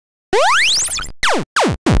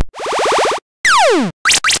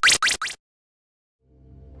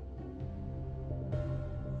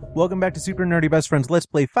Welcome back to Super Nerdy Best Friends. Let's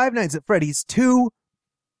play Five Nights at Freddy's 2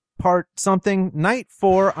 part something, night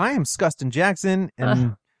 4. I am Scuston Jackson,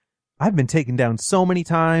 and I've been taken down so many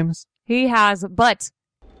times. He has, but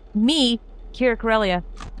me, Kira Corellia,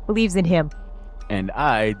 believes in him. And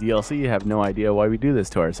I, DLC, have no idea why we do this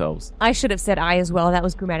to ourselves. I should have said I as well. That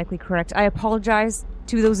was grammatically correct. I apologize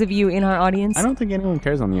to those of you in our audience. I don't think anyone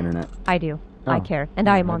cares on the internet. I do. Oh. I care. And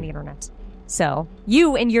I am on the internet. So,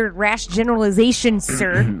 you and your rash generalization,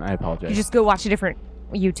 sir. I apologize. You just go watch a different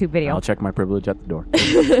YouTube video. I'll check my privilege at the door.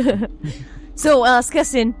 So,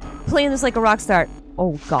 Scuston, playing this like a rock star.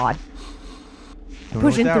 Oh, God.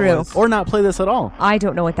 Pushing through. Or not play this at all. I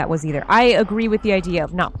don't know what that was either. I agree with the idea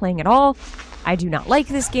of not playing at all. I do not like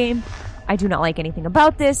this game. I do not like anything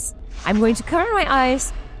about this. I'm going to cover my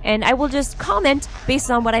eyes, and I will just comment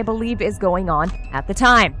based on what I believe is going on at the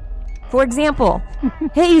time. For example,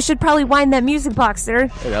 hey, you should probably wind that music box, sir.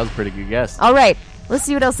 Hey, that was a pretty good guess. All right, let's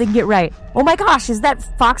see what else they can get right. Oh my gosh, is that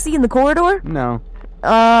Foxy in the corridor? No.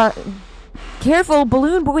 Careful,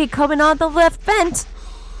 balloon boy coming on the left vent.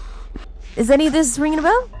 Is any of this ringing a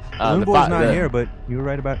bell? Balloon Boy's not here, but you were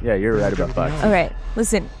right about... Yeah, you're right about Fox. All right,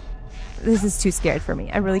 listen. This is too scared for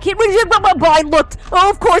me. I really can't. I looked. Oh,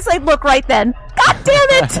 of course I look right then. God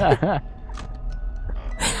damn it!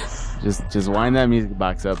 Just wind that music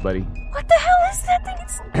box up, buddy. What the hell is that thing?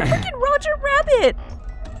 It's freaking Roger Rabbit.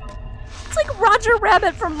 It's like Roger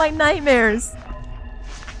Rabbit from my nightmares.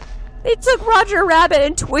 They took Roger Rabbit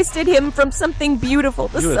and twisted him from something beautiful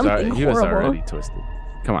to something horrible. He was already twisted.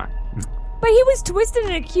 Come on. But he was twisted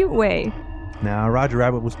in a cute way. Nah, Roger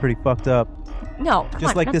Rabbit was pretty fucked up. No, come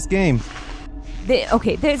Just on, like no. this game.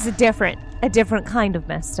 Okay, there's a different kind of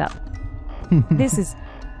messed up. This is...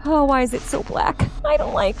 Oh, why is it so black? I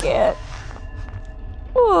don't like it.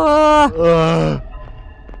 Oh.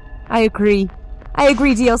 I agree,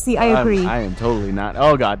 DLC. I agree. I am totally not.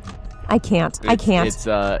 Oh God. I can't. I can't. It's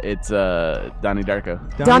Donnie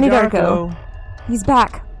Darko. Donnie Darko. He's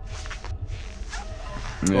back.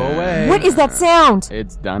 Go away. What is that sound?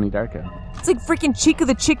 It's Donnie Darko. It's like freaking Chica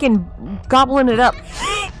the chicken gobbling it up.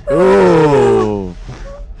 Ooh.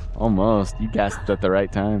 Almost. You gasped at the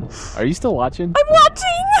right time. Are you still watching? I'm watching.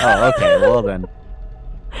 Oh, okay. Well then.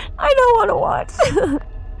 I don't want to watch.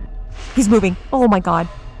 He's moving. Oh my God.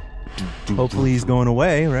 Hopefully he's going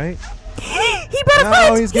away, right? He brought a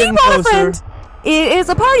friend. He's getting brought a closer. friend. It is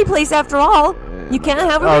a party place after all. You can't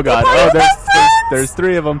have a birthday God. party without friends. There's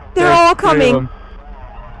 3 of them. They're all coming.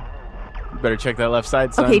 Better check that left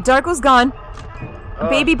side, son. Okay, Darko's gone.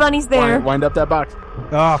 Baby Bunny's there. Wind up that box.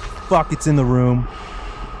 Oh, fuck, it's in the room.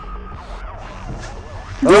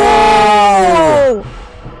 No!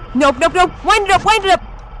 Nope. Wind it up.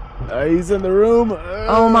 He's in the room.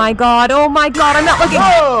 Oh my God, I'm not looking.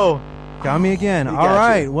 Oh! Got me again. He All got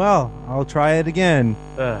right, you. well, I'll try it again.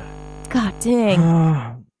 God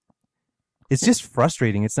dang. It's just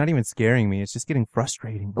frustrating. It's not even scaring me. It's just getting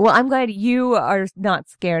frustrating. Well, I'm glad you are not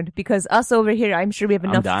scared, because us over here, I'm sure we have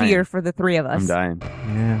enough fear for the 3 of us. I'm dying.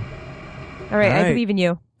 Yeah. All right, I Right. believe in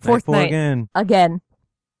you. Fourth night. Again.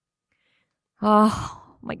 Oh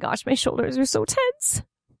my gosh, my shoulders are so tense.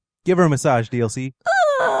 Give her a massage, DLC.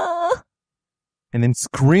 And then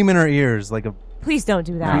scream in her ears like a Please don't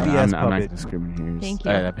do No, that. Creepy I'm ass not puppet. going to scream in your ears. Thank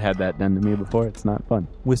you. I've had that done to me before. It's not fun.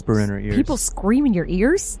 whisper in her ears. People scream in your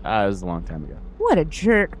ears? It was a long time ago. What a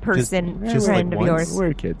jerk person, just friend like of once. yours.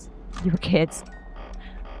 We're kids. You were kids.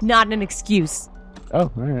 Not an excuse. Oh,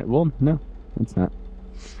 all right. Well, no, it's not.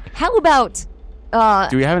 How about,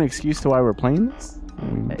 Do we have an excuse to why we're playing this? I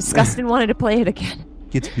mean, Scuston wanted to play it again.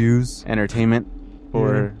 Gets views. entertainment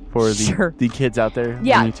for Sure. the kids out there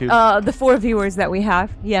Yeah, on YouTube. the 4 viewers that we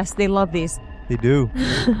have. Yes, they love these. They do.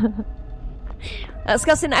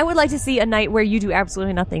 Scuston, I would like to see a night where you do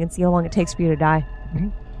absolutely nothing and see how long it takes for you to die.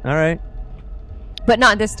 All right. But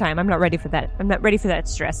not this time. I'm not ready for that. I'm not ready for that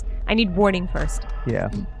stress. I need warning first. Yeah.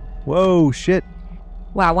 Whoa, shit.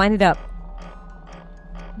 Wow, wind it up.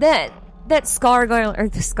 That scar garland, or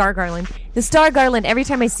the star garland, every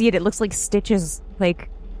time I see it, it looks like stitches. Like,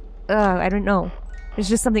 I don't know. It's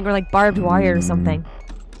just something, or like barbed wire or something.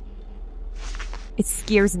 It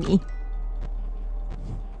scares me.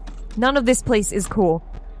 None of this place is cool.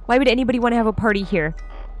 Why would anybody want to have a party here?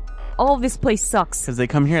 All of this place sucks. Because they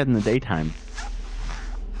come here in the daytime.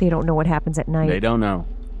 They don't know what happens at night. They don't know.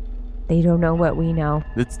 They don't know what we know.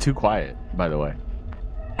 It's too quiet, by the way.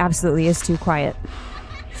 Absolutely is too quiet.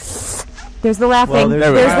 There's the laughing. Well, there's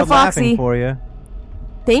a the crowd laughing Foxy. for you.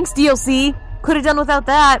 Thanks, DLC. Could have done without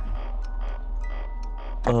that.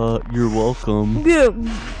 You're welcome. You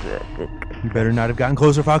better not have gotten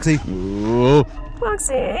closer, Foxy. Ooh,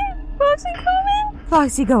 Foxy coming?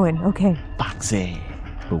 Foxy going. Okay. Foxy.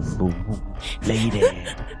 Boom, boom, boom. Lady.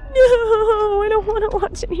 No, I don't want to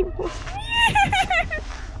watch anymore.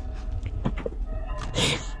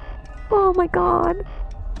 Oh my god.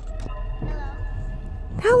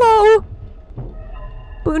 Hello.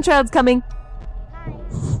 Boonchild's coming.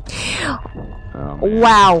 Oh, man.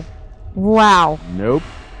 Wow. Wow. Nope.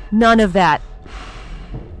 None of that.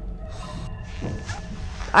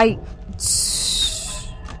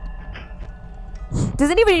 Does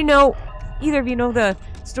anybody know, either of you know the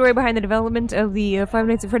story behind the development of the Five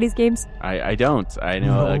Nights at Freddy's games? I don't. I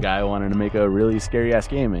know a guy wanted to make a really scary ass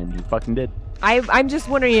game, and he fucking did. I'm just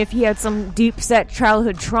wondering if he had some deep-set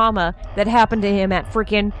childhood trauma that happened to him at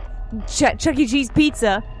frickin' Chuck E. Cheese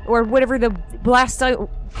Pizza, or whatever the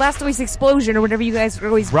Blastoise explosion, or whatever you guys are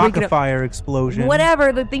always bringing up. Rockafire explosion.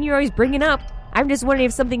 Whatever, the thing you're always bringing up. I'm just wondering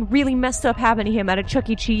if something really messed up happened to him at a Chuck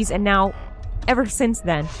E. Cheese, and now, ever since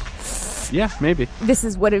then, Yeah, maybe. this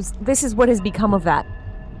is what has become of that.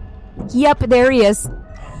 Yep, there he is.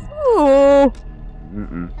 Oh,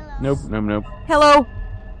 Mm-mm. Nope. hello.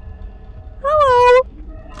 Hello.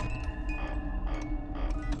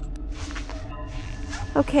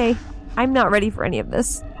 Okay, I'm not ready for any of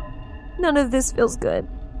this. None of this feels good.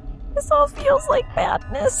 This all feels like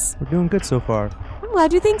badness. We're doing good so far. I'm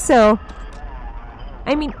glad you think so.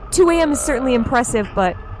 I mean, 2 a.m. is certainly impressive,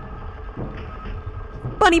 but...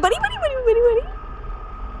 Bunny. There's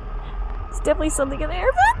definitely something in the air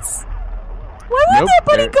vents. Why won't that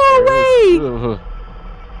bunny go away?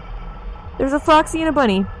 There's a foxy and a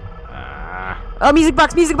bunny. Oh, music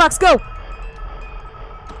box, go!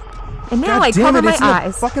 And now God I damn cover it, my it's in the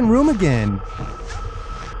eyes. fucking room again.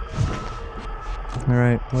 All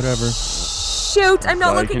right, whatever. Shoot, I'm not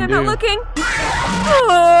all you looking, can I'm not do. looking.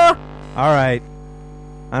 Oh, All right.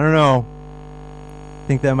 I don't know.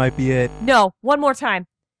 Think that might be it. no, one more time.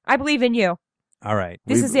 I believe in you. All right.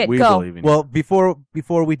 This is it, we go. believe in you. Well, before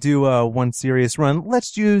we do one serious run,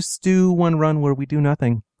 let's just do one run where we do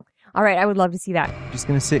nothing. All right, I would love to see that. Just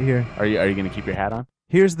gonna sit here. Are you gonna keep your hat on?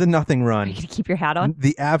 Here's the nothing Are run. you going to keep your hat on?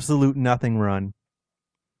 The absolute nothing run.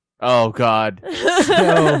 Oh God.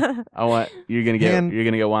 So, I want you're gonna get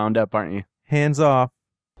wound up, aren't you? hands off.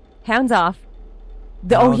 Hands off.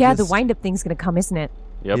 I'll The just- wind-up thing's going to come, isn't it?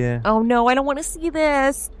 Yep. Yeah. Oh, no, I don't want to see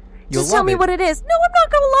this. You'll Just tell love me it. what it is. No, I'm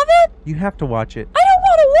not going to love it. You have to watch it. I don't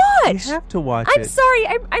want to You watch. have to watch I'm it. sorry.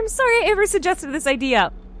 I'm sorry I ever suggested this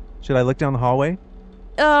idea. Should I look down the hallway?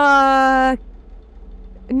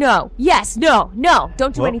 No. Yes, no.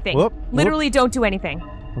 Don't do Whoop, anything. whoop, Literally don't do anything.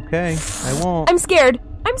 Okay, I won't. I'm scared.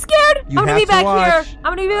 You I'm going to have be to back watch. here.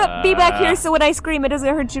 I'm going to be back here so when I scream, it doesn't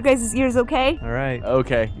hurt you guys' ears, okay? All right.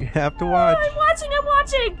 Okay. You have to watch. I'm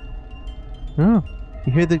watching. Oh,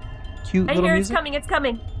 you hear the cute I little hear music? it's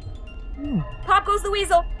coming. Hmm. Pop goes the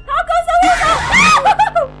weasel. No!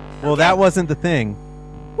 Well, that wasn't the thing.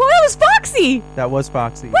 Well, that was Foxy. That was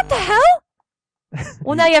Foxy. What the hell?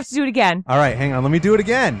 Well, now you have to do it again. All right, hang on. Let me do it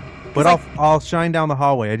again. But I'll shine down the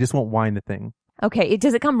hallway. I just won't wind the thing. Okay,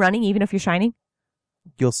 does it come running even if you're shining?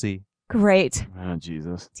 You'll see. Great. Oh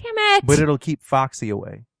Jesus. Damn it. But it'll keep Foxy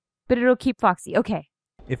away But it'll keep Foxy. Okay.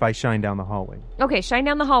 if I shine down the hallway. Okay, shine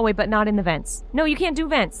down the hallway, but not in the vents. No, you can't do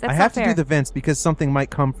vents. That's I not have fair. to do the vents because something might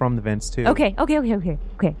come from the vents too. Okay.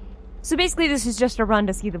 So basically, this is just a run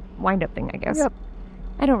to see the wind-up thing, I guess. Yep.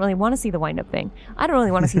 I don't really want to see the wind-up thing. I don't really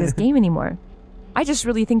want to see this game anymore. I just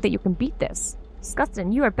really think that you can beat this.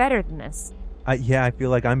 Scustin, you are better than this. Yeah, I feel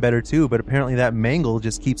like I'm better too, but apparently that mangle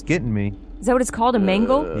just keeps getting me. Is that what it's called, a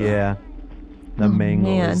mangle? Yeah. The Oh,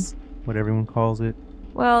 mangle man. is what everyone calls it.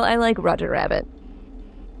 Well, I like Roger Rabbit.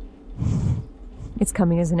 It's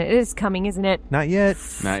coming, isn't it? It is coming, isn't it? Not yet.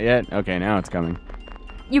 Not yet. Okay, now it's coming.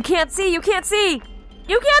 You can't see!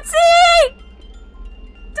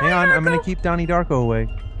 Hang Hang on, I'm gonna keep Donnie Darko away.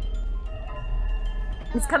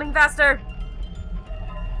 It's coming faster!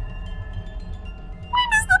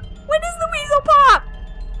 When does the weasel pop?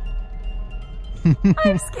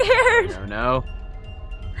 I'm scared! No.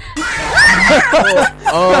 What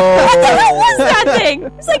the hell was that thing?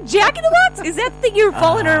 It's like Jack in the Box? Is that the thing you were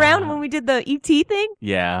following around when we did the ET thing?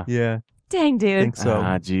 Yeah. Yeah, Dang, I dude. think so.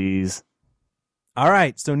 Jeez. All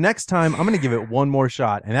right, so next time I'm gonna give it one more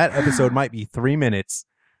shot, and that episode might be 3 minutes.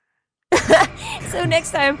 So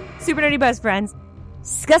next time, Super Nerdy Best Friends,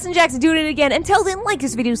 Scus and Jackson doing it again. Until then, like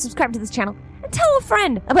this video, subscribe to this channel, and tell a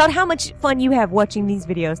friend about how much fun you have watching these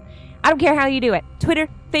videos. I don't care how you do it. Twitter,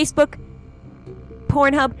 Facebook,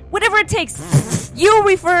 Pornhub, whatever it takes. You'll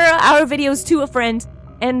refer our videos to a friend,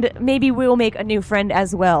 and maybe we'll make a new friend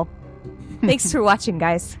as well. Thanks for watching,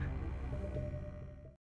 guys.